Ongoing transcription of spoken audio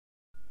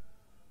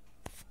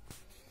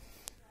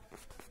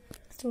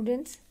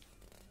Students,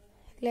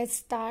 let's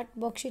start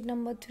worksheet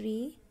number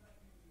 3,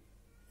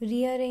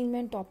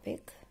 rearrangement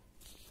topic.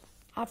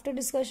 After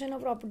discussion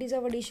of properties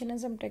of addition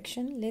and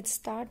subtraction, let's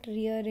start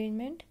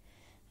rearrangement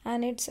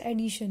and its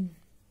addition.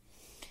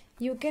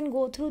 You can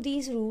go through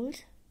these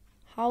rules.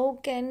 How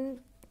can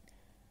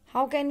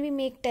we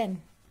make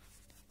 10?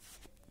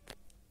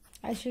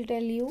 I shall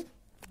tell you.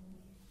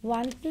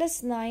 1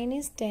 plus 9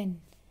 is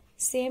 10.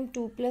 Same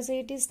 2 plus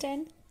 8 is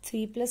 10.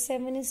 3 plus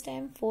 7 is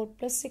 10, 4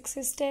 plus 6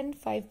 is 10,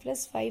 5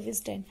 plus 5 is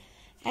 10,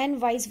 and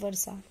vice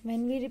versa.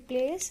 When we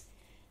replace,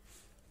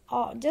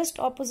 just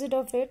opposite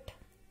of it,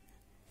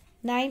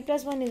 9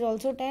 plus 1 is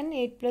also 10,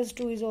 8 plus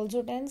 2 is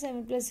also 10,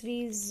 7 plus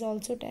 3 is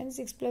also 10,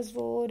 6 plus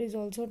 4 is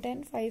also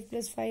 10, 5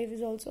 plus 5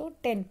 is also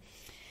 10.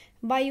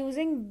 By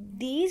using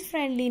these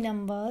friendly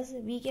numbers,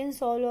 we can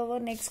solve our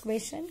next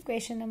question,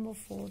 question number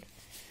 4.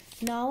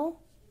 Now,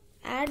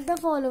 add the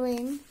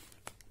following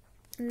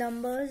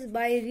numbers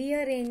by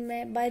rearranging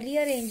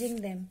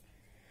them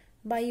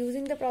by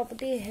using the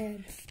property here.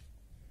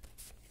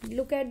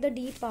 Look at the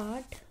D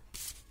part.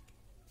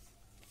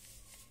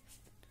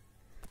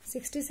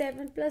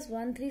 67 plus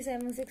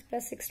 1376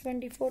 plus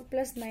 624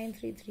 plus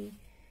 933.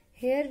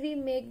 Here we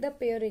make the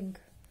pairing.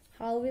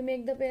 How we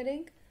make the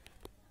pairing?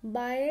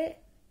 By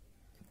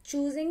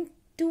choosing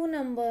two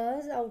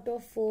numbers out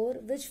of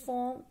 4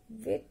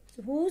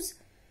 whose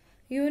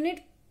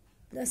unit,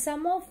 the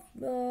sum of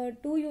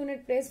 2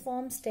 unit place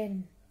forms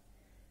 10.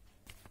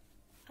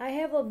 I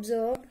have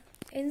observed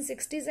in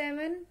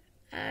 67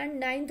 and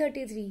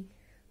 933,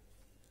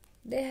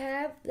 they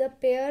have the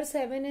pair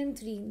 7 and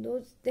 3.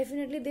 Those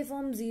definitely they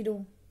form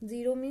 0.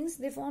 0 means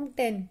they form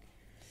 10.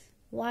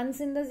 Once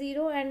in the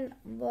 0 and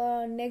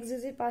next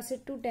digit pass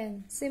it to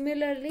 10.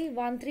 Similarly,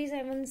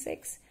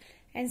 1376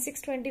 and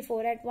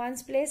 624 at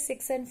one's place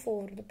 6 and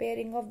 4. The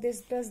pairing of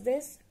this plus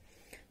this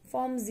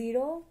forms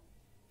 0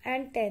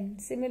 and 10.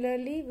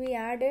 Similarly, we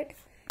add it,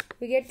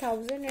 we get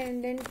 1000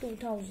 and then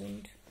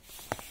 2000.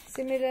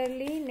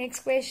 Similarly,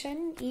 next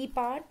question, E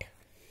part.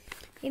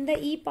 In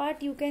the E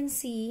part, you can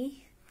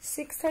see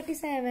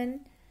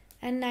 637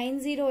 and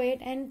 908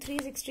 and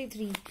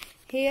 363.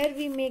 Here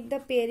we make the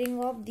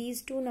pairing of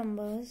these two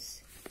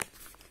numbers,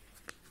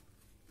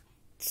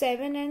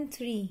 7 and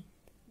 3.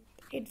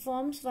 It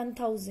forms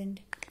 1000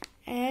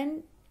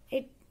 and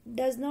it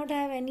does not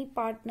have any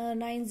partner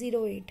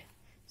 908.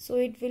 So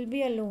it will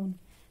be alone.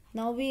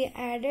 Now we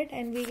add it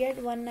and we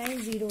get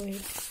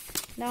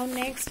 1908. Now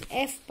next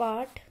F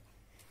part,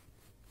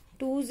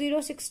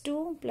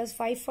 2062 plus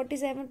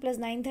 547 plus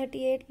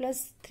 938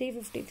 plus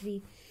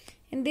 353.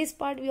 In this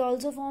part we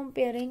also form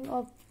pairing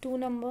of two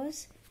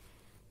numbers.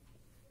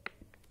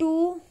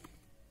 2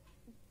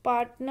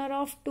 partner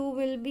of 2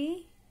 will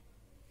be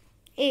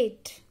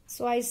 8.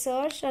 So I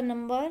search a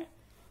number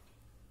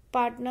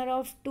partner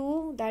of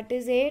 2, that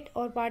is 8,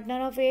 or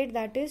partner of 8,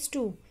 that is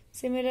 2.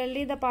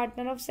 Similarly, the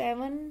partner of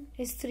 7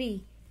 is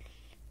 3.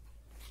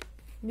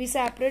 We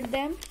separate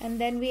them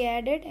and then we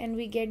add it and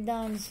we get the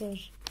answer.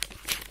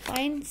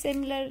 Fine.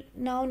 Similar.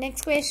 Now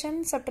next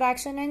question,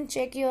 subtraction and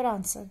check your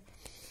answer.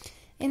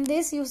 In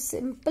this you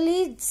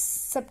simply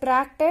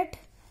subtract it,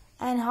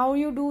 and how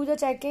you do the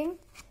checking?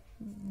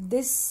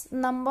 This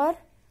number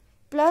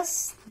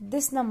plus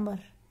this number.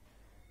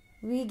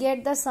 We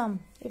get the sum.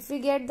 If we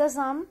get the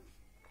sum,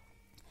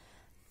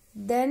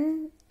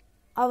 then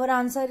our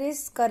answer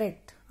is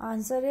correct.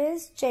 Answer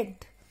is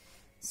checked.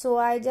 So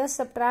I just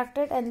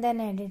subtracted and then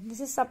added. This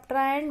is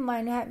subtrahend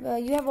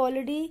minuend. You have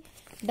already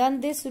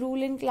done this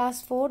rule in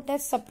class 4.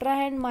 That's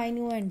subtrahend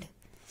minuend.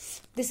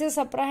 This is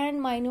subtrahend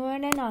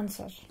minuend and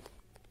answer.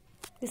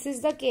 This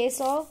is the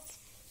case of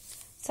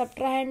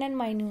subtrahend and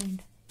minuend.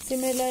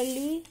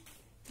 Similarly,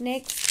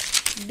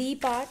 next D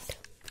part.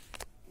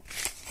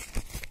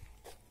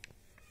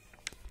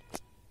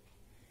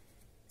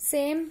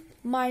 Same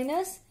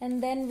minus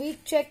and then we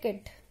check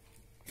it.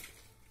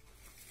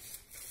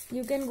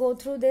 You can go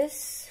through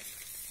this.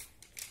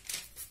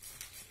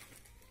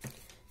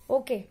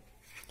 Okay.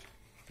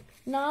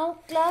 Now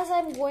class, I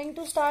am going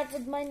to start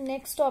with my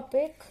next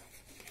topic,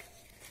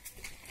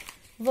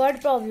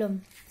 word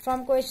problem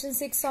from question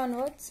 6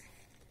 onwards.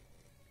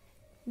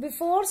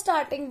 Before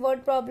starting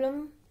word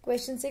problem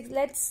question 6,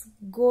 let's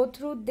go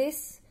through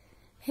this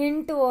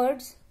hint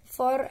words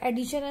for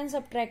addition and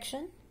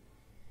subtraction.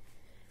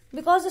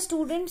 Because the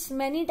students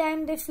many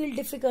times they feel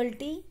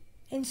difficulty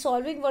in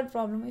solving word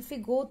problem. If we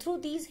go through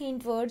these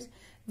hint words,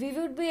 we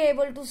would be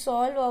able to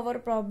solve our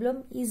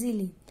problem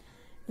easily.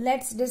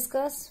 Let's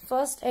discuss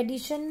first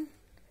addition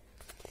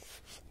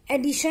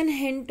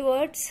hint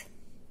words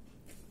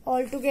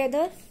all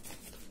together.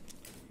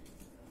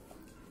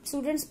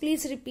 Students,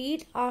 please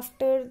repeat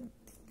after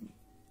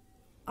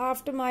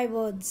my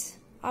words,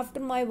 after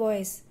my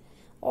voice.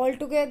 All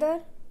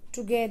together,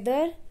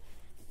 together,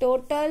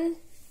 total,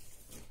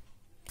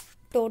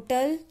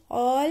 total,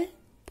 all,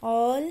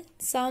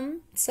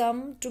 some,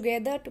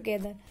 together,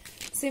 together.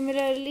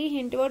 Similarly,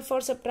 hint word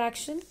for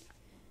subtraction,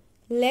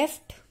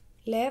 left,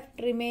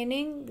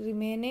 remaining,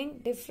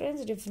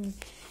 difference.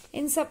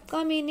 इन सब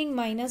का meaning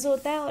minus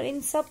होता है और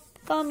इन सब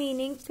का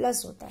meaning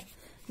plus होता है.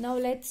 Now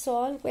let's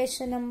solve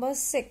question number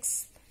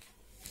 6.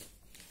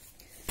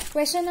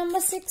 Question number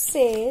 6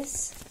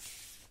 says,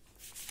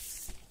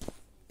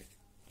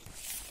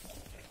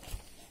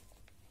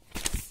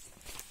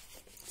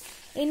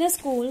 in a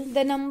school,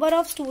 the number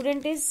of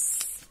students is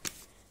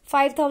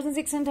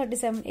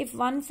 5,637. If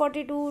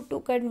 142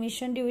 took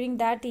admission during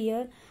that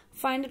year,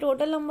 find the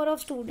total number of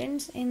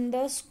students in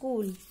the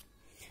school.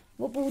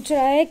 वो पूछ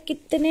रहा है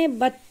कितने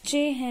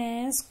बच्चे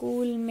हैं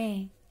school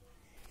में.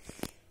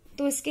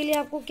 तो इसके लिए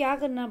आपको क्या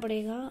करना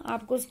पड़ेगा,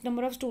 आपको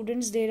नंबर ऑफ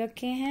स्टूडेंट्स दे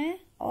रखे हैं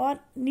और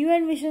न्यू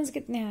एडमिशन्स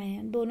कितने आए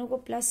हैं, दोनों को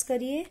प्लस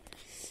करिए,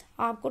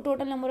 आपको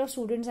टोटल नंबर ऑफ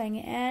स्टूडेंट्स आएंगे.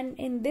 And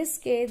in this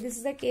case, this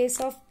is the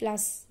case of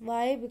plus.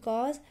 Why?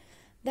 Because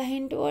the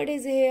hint word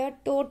is here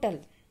total.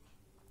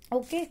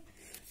 Okay,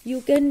 you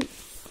can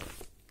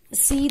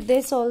see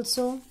this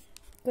also.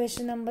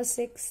 Question number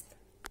 6.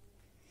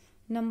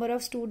 Number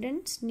of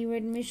students, new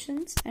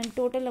admissions, and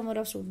total number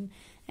of students.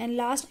 And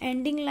last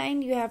ending line,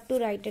 you have to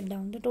write it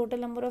down. The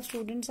total number of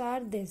students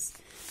are this.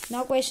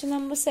 Now question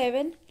number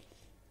 7.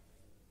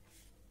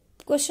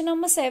 Question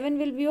number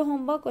 7 will be your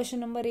homework. Question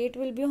number 8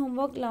 will be your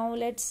homework. Now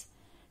let's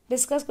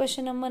discuss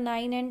question number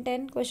 9 and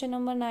 10. Question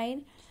number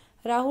 9.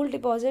 Rahul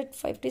deposit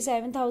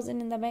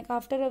 57,000 in the bank.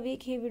 After a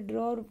week, he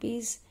withdraw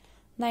rupees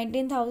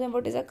 19,000.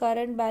 What is the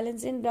current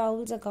balance in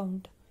Rahul's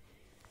account?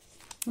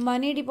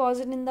 Money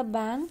deposit in the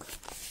bank.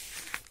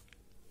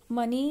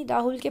 Money,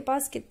 Rahul के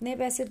पास कितने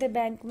पैसे थे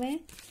bank में.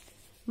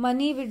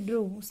 Money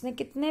withdraw, उसने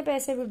कितने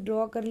पैसे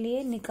withdraw कर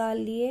लिए, निकाल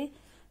लिए.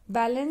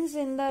 Balance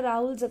in the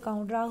Rahul's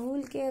account,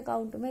 Rahul के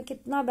अकाउंट में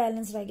कितना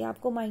बैलेंस रह गया,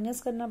 आपको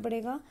माइनस करना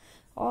पड़ेगा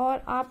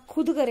और आप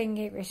खुद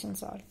करेंगे क्वेश्चन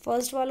सॉल्व.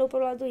 फर्स्ट वाला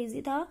ऊपर वाला तो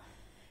इजी था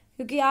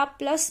क्योंकि आप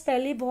प्लस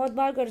पहले बहुत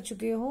बार कर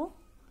चुके हो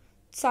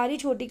सारी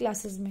छोटी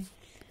क्लासेस में.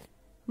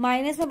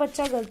 माइनस में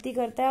बच्चा गलती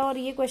करता है और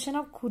ये क्वेश्चन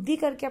आप खुद ही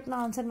करके अपना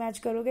आंसर मैच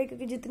करोगे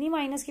क्योंकि जितनी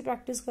माइनस की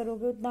प्रैक्टिस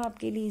करोगे उतना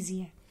आपके लिए इजी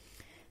है.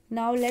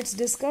 Now let's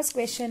discuss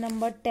question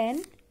number 10.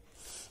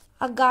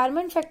 A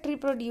garment factory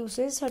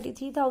produces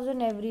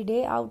 33,000 every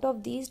day. Out of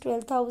these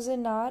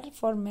 12,000 are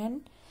for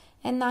main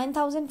and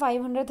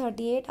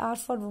 9,538 are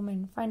for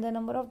women. Find the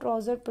number of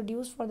trouser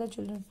produce for the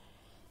children.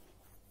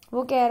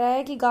 वो कह रहा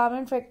है कि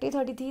garment factory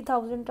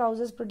 33,000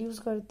 trousers produce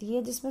करती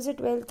है जिसमें से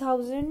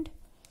 12,000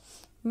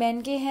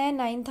 man के हैं,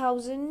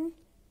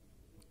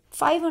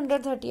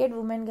 9,538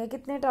 वुमेन का.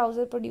 कितने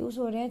ट्राउजर प्रोड्यूस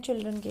हो रहे हैं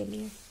चिल्ड्रन के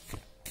लिए.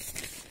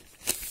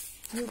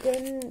 You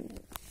can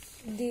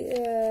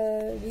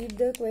read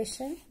the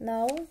question.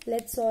 Now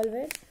let's solve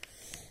it.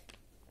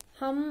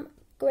 हम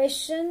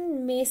क्वेश्चन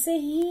में से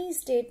ही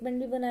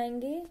स्टेटमेंट भी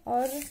बनाएंगे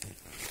और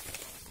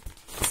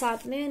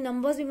साथ में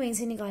नंबर्स भी वहीं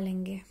से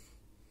निकालेंगे.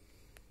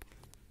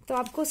 तो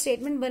आपको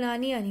स्टेटमेंट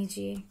बनानी आनी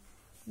चाहिए.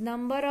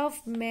 Number of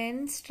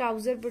men's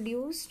trouser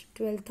produced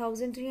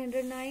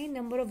 12,309.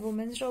 Number of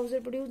women's trouser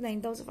produced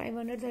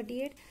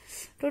 9,538.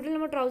 Total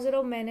number of trouser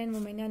of men and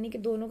women, यानी कि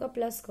दोनों का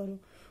प्लस करो.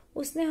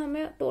 उसने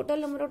हमें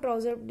total number of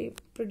trouser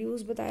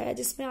produce बताया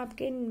जिसमें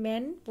आपके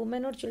मेन,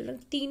 वुमेन और चिल्ड्रन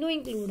तीनों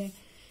इंक्लूड हैं.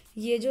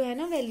 ये जो है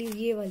ना वैल्यू,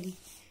 ये वाली,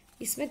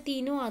 इसमें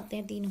तीनों आते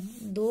हैं. तीनों,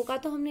 दो का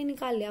तो हमने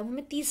निकाल लिया, अब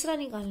हमें तीसरा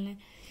निकालना है.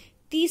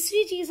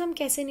 तीसरी चीज हम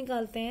कैसे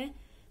निकालते हैं,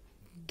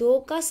 दो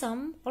का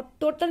सम और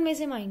टोटल में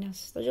से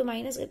माइनस. तो जो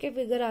माइनस करके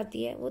फिगर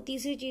आती है वो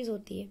तीसरी चीज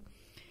होती है.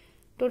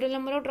 Total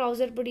number of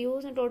trouser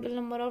produce and total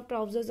number of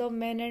trousers of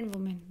main and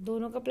women,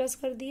 दोनों का प्लस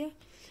कर दिया.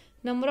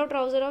 Number of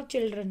trouser of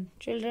children,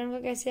 children का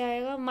कैसे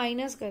आएगा,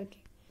 माइनस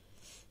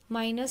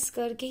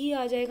करके ही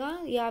आ जाएगा.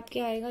 ये आपके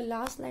आएगा.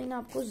 लास्ट लाइन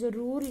आपको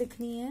जरूर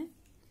लिखनी है.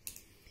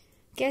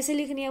 कैसे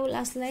लिखनी है वो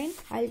last line,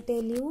 I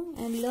tell you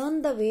and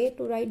learn the way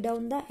to write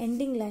down the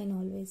ending line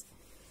always.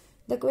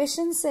 The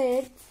question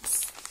said,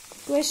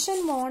 question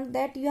want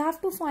that you have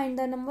to find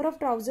the number of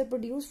trouser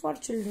produced for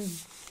children.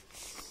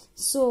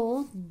 So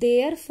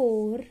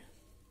therefore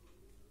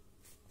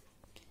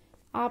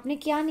आपने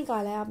क्या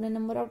निकाला है, आपने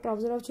number of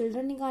trouser of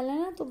children निकाला है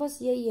ना, तो बस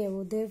यही है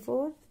वो.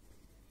 therefore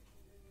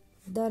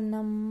the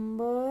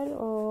number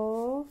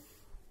of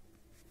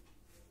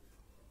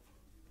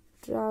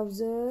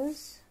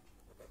trousers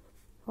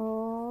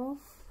of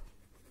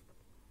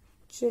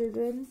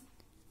children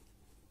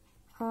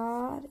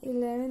are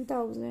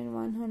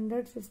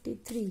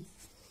 11,153.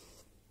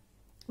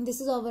 This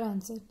is our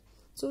answer.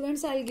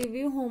 Students, I'll give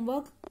you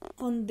homework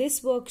on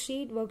this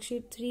worksheet,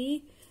 worksheet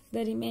 3,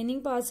 the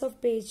remaining parts of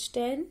page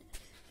 10,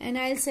 and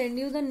I'll send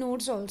you the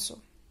notes also.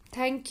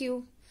 Thank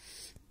you.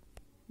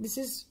 This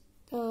is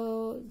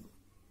the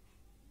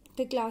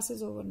class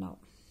is over now.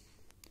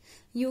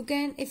 You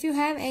can, if you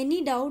have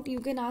any doubt, you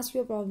can ask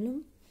your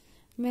problem.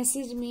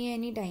 Message me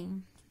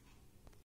anytime.